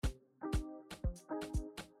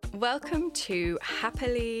Welcome to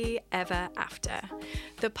Happily Ever After,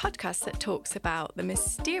 the podcast that talks about the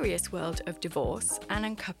mysterious world of divorce and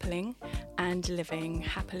uncoupling and living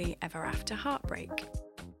happily ever after heartbreak.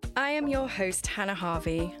 I am your host, Hannah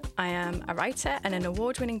Harvey. I am a writer and an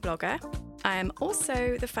award-winning blogger. I am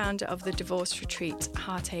also the founder of the divorce retreat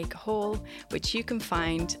Heartache Hall, which you can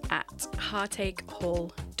find at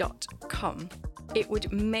heartachehall.com. It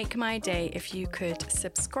would make my day if you could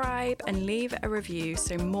subscribe and leave a review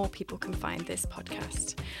so more people can find this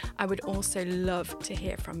podcast. I would also love to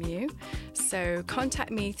hear from you. So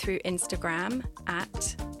contact me through Instagram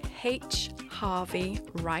at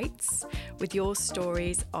HHarveyWrites with your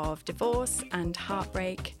stories of divorce and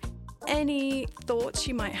heartbreak, any thoughts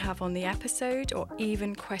you might have on the episode, or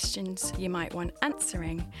even questions you might want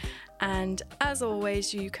answering. And as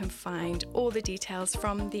always, you can find all the details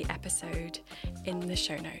from the episode in the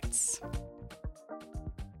show notes.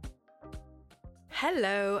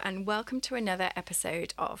 Hello, and welcome to another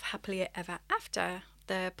episode of Happily Ever After,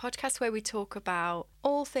 the podcast where we talk about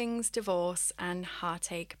all things divorce and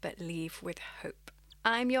heartache, but leave with hope.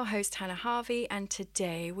 I'm your host, Hannah Harvey, and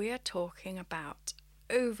today we are talking about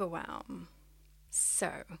overwhelm.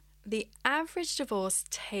 So, the average divorce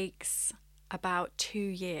takes about 2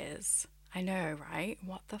 years. I know, right?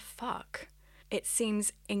 What the fuck? It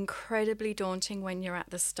seems incredibly daunting when you're at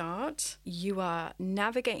the start. You are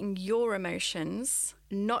navigating your emotions,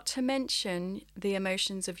 not to mention the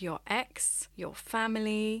emotions of your ex, your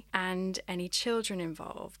family, and any children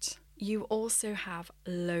involved. You also have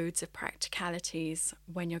loads of practicalities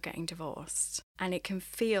when you're getting divorced, and it can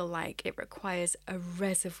feel like it requires a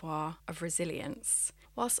reservoir of resilience,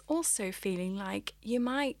 whilst also feeling like you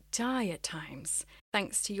might die at times,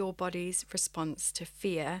 thanks to your body's response to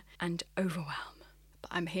fear and overwhelm. But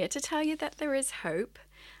I'm here to tell you that there is hope,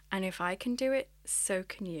 and if I can do it, so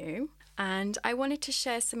can you. And I wanted to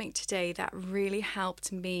share something today that really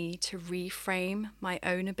helped me to reframe my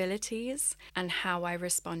own abilities and how I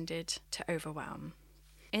responded to overwhelm.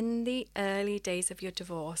 In the early days of your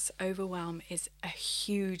divorce, overwhelm is a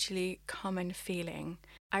hugely common feeling.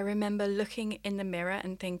 I remember looking in the mirror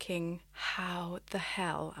and thinking, how the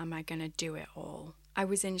hell am I going to do it all? I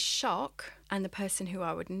was in shock, and the person who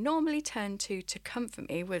I would normally turn to comfort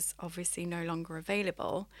me was obviously no longer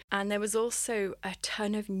available. And there was also a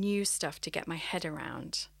ton of new stuff to get my head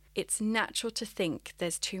around. It's natural to think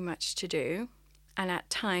there's too much to do, and at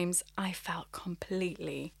times I felt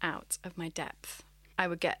completely out of my depth. I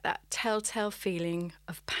would get that telltale feeling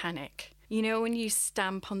of panic. You know, when you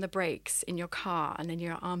stamp on the brakes in your car and then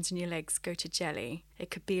your arms and your legs go to jelly? It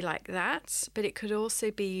could be like that, but it could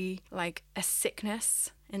also be like a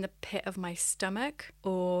sickness in the pit of my stomach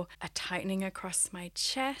or a tightening across my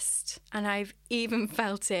chest. And I've even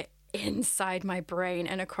felt it inside my brain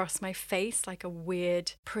and across my face, like a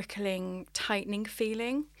weird prickling, tightening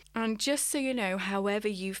feeling. And just so you know, however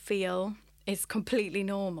you feel is completely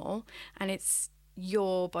normal, and it's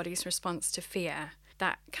your body's response to fear.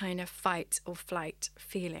 That kind of fight or flight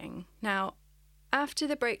feeling. Now, after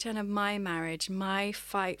the breakdown of my marriage, my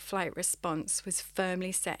fight-flight response was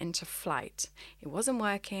firmly set into flight. It wasn't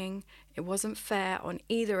working, it wasn't fair on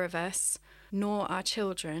either of us, nor our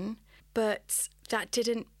children, but that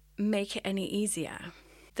didn't make it any easier.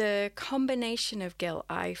 The combination of guilt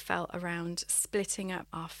I felt around splitting up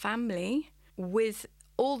our family with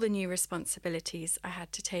all the new responsibilities I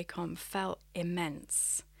had to take on felt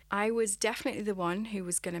immense. I was definitely the one who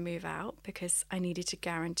was going to move out because I needed to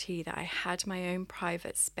guarantee that I had my own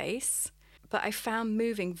private space. But I found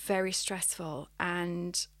moving very stressful,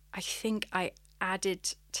 and I think I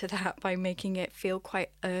added to that by making it feel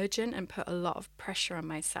quite urgent and put a lot of pressure on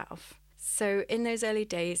myself. So in those early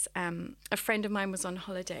days, a friend of mine was on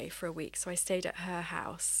holiday for a week, so I stayed at her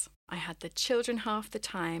house. I had the children half the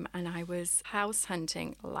time, and I was house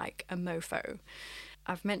hunting like a mofo.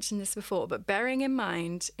 I've mentioned this before, but bearing in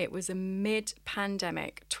mind it was a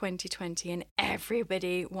mid-pandemic 2020 and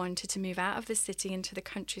everybody wanted to move out of the city into the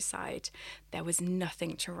countryside, there was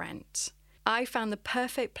nothing to rent. I found the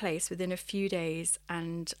perfect place within a few days,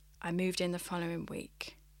 and I moved in the following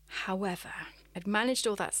week. However, I'd managed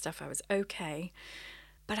all that stuff, I was okay,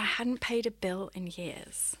 but I hadn't paid a bill in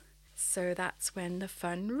years. So that's when the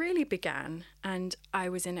fun really began, and I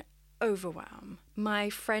was in overwhelm. My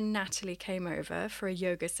friend Natalie came over for a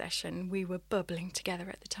yoga session. We were bubbling together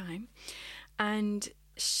at the time, and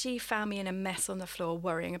she found me in a mess on the floor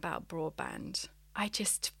worrying about broadband. I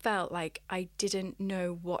just felt like I didn't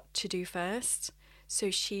know what to do first. So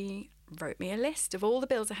she wrote me a list of all the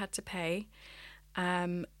bills I had to pay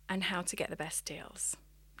and how to get the best deals.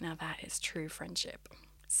 Now that is true friendship.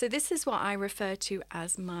 So this is what I refer to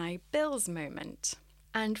as my bills moment.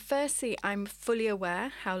 And firstly, I'm fully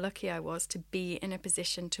aware how lucky I was to be in a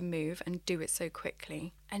position to move and do it so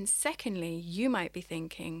quickly. And secondly, you might be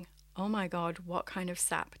thinking, oh my God, what kind of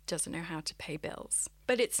sap doesn't know how to pay bills?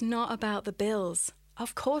 But it's not about the bills.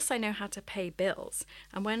 Of course I know how to pay bills.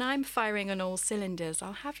 And when I'm firing on all cylinders,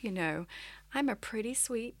 I'll have you know, I'm a pretty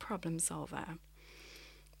sweet problem solver.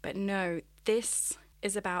 But no, this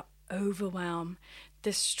is about overwhelm,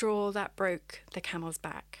 the straw that broke the camel's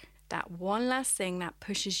back. That one last thing that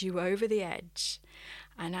pushes you over the edge.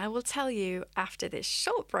 And I will tell you after this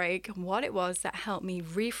short break what it was that helped me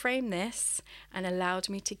reframe this and allowed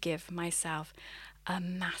me to give myself a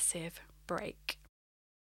massive break.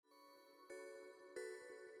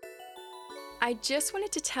 I just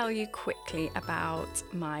wanted to tell you quickly about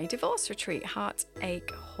my divorce retreat,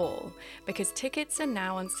 Heartache Hall, because tickets are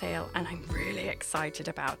now on sale and I'm really excited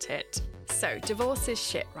about it. So, divorce is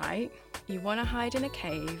shit, right? You want to hide in a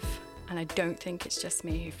cave, and I don't think it's just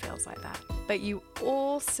me who feels like that. But you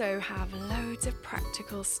also have loads of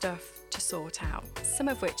practical stuff to sort out, some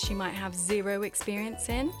of which you might have zero experience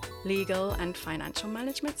in. Legal and financial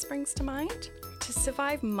management springs to mind. To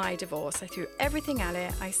survive my divorce, I threw everything at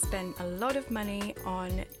it. I spent a lot of money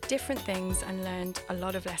on different things and learned a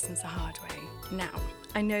lot of lessons the hard way. Now,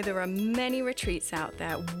 I know there are many retreats out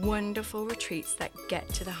there, wonderful retreats that get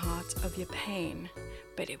to the heart of your pain.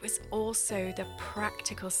 But it was also the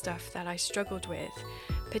practical stuff that I struggled with,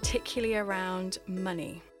 particularly around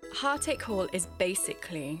money. Heartache Hall is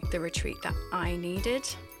basically the retreat that I needed,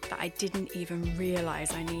 that I didn't even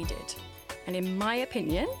realize I needed. And in my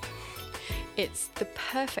opinion, it's the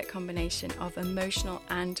perfect combination of emotional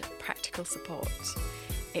and practical support.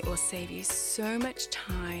 It will save you so much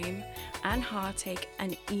time and heartache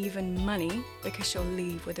and even money because you'll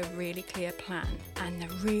leave with a really clear plan. And the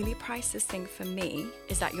really priceless thing for me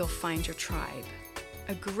is that you'll find your tribe.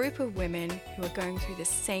 A group of women who are going through the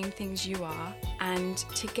same things you are, and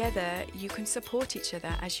together you can support each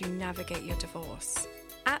other as you navigate your divorce.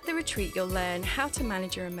 At the retreat, you'll learn how to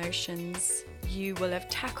manage your emotions. You will have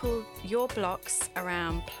tackled your blocks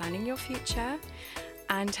around planning your future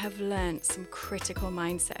and have learned some critical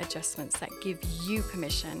mindset adjustments that give you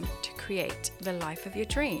permission to create the life of your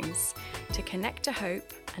dreams, to connect to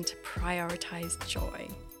hope and to prioritize joy.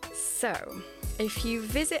 So, if you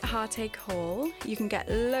visit Heartache Hall, you can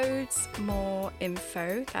get loads more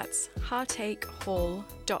info. That's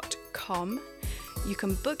heartachehall.com. You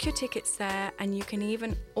can book your tickets there, and you can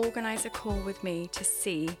even organize a call with me to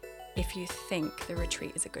see if you think the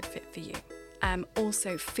retreat is a good fit for you.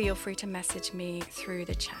 Also, feel free to message me through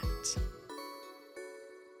the chat.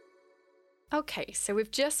 Okay, so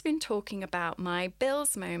we've just been talking about my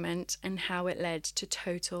bills moment and how it led to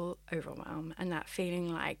total overwhelm and that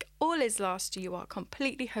feeling like all is lost, you are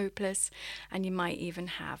completely hopeless, and you might even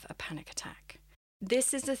have a panic attack.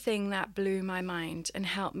 This is the thing that blew my mind and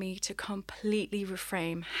helped me to completely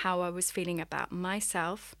reframe how I was feeling about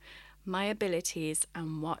myself, my abilities,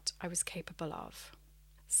 and what I was capable of.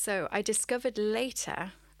 So I discovered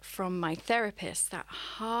later from my therapist that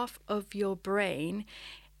half of your brain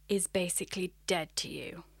is basically dead to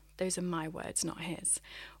you. Those are my words, not his.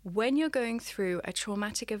 When you're going through a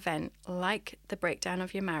traumatic event like the breakdown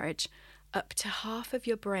of your marriage, up to half of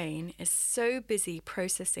your brain is so busy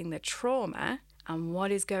processing the trauma and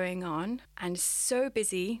what is going on, and so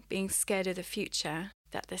busy being scared of the future,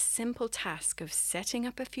 that the simple task of setting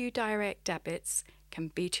up a few direct debits can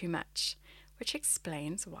be too much, which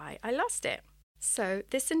explains why I lost it. So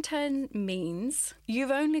this in turn means you've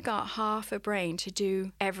only got half a brain to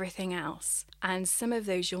do everything else, and some of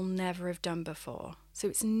those you'll never have done before. So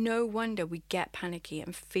it's no wonder we get panicky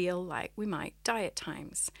and feel like we might die at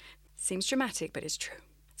times. Seems dramatic, but it's true.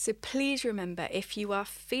 So please remember, if you are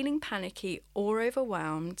feeling panicky or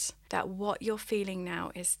overwhelmed, that what you're feeling now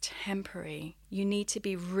is temporary. You need to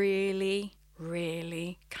be really,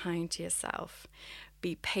 really kind to yourself.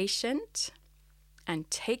 Be patient and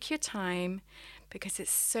take your time, because it's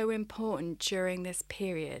so important during this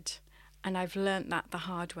period. And I've learnt that the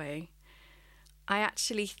hard way. I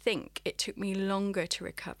actually think it took me longer to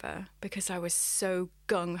recover because I was so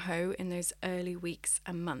gung-ho in those early weeks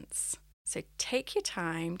and months. So take your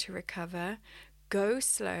time to recover, go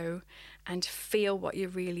slow, and feel what you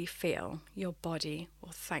really feel. Your body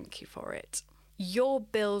will thank you for it. Your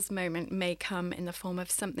bills moment may come in the form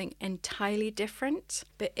of something entirely different,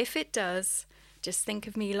 but if it does, just think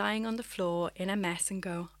of me lying on the floor in a mess and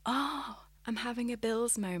go, oh, I'm having a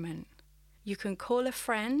bills moment. You can call a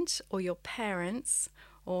friend or your parents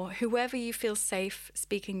or whoever you feel safe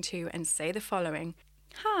speaking to and say the following: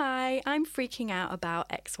 hi, I'm freaking out about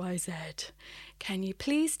XYZ. Can you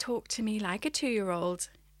please talk to me like a 2-year-old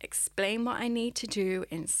explain what I need to do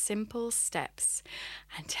in simple steps,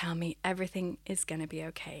 and tell me everything is going to be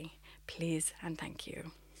okay. Please and thank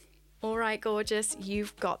you. All right, gorgeous,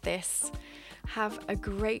 you've got this. Have a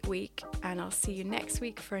great week, and I'll see you next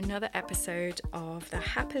week for another episode of the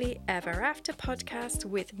Happily Ever After podcast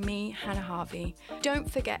with me, Hannah Harvey. Don't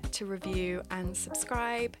forget to review and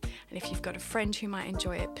subscribe, and if you've got a friend who might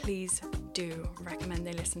enjoy it, please do recommend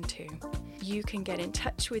they listen too. You can get in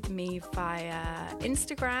touch with me via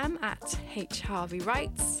Instagram at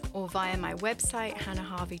hharveywrites or via my website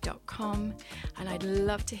hannahharvey.com, and I'd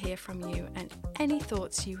love to hear from you and any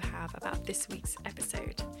thoughts you have about this week's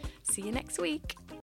episode. See you next week.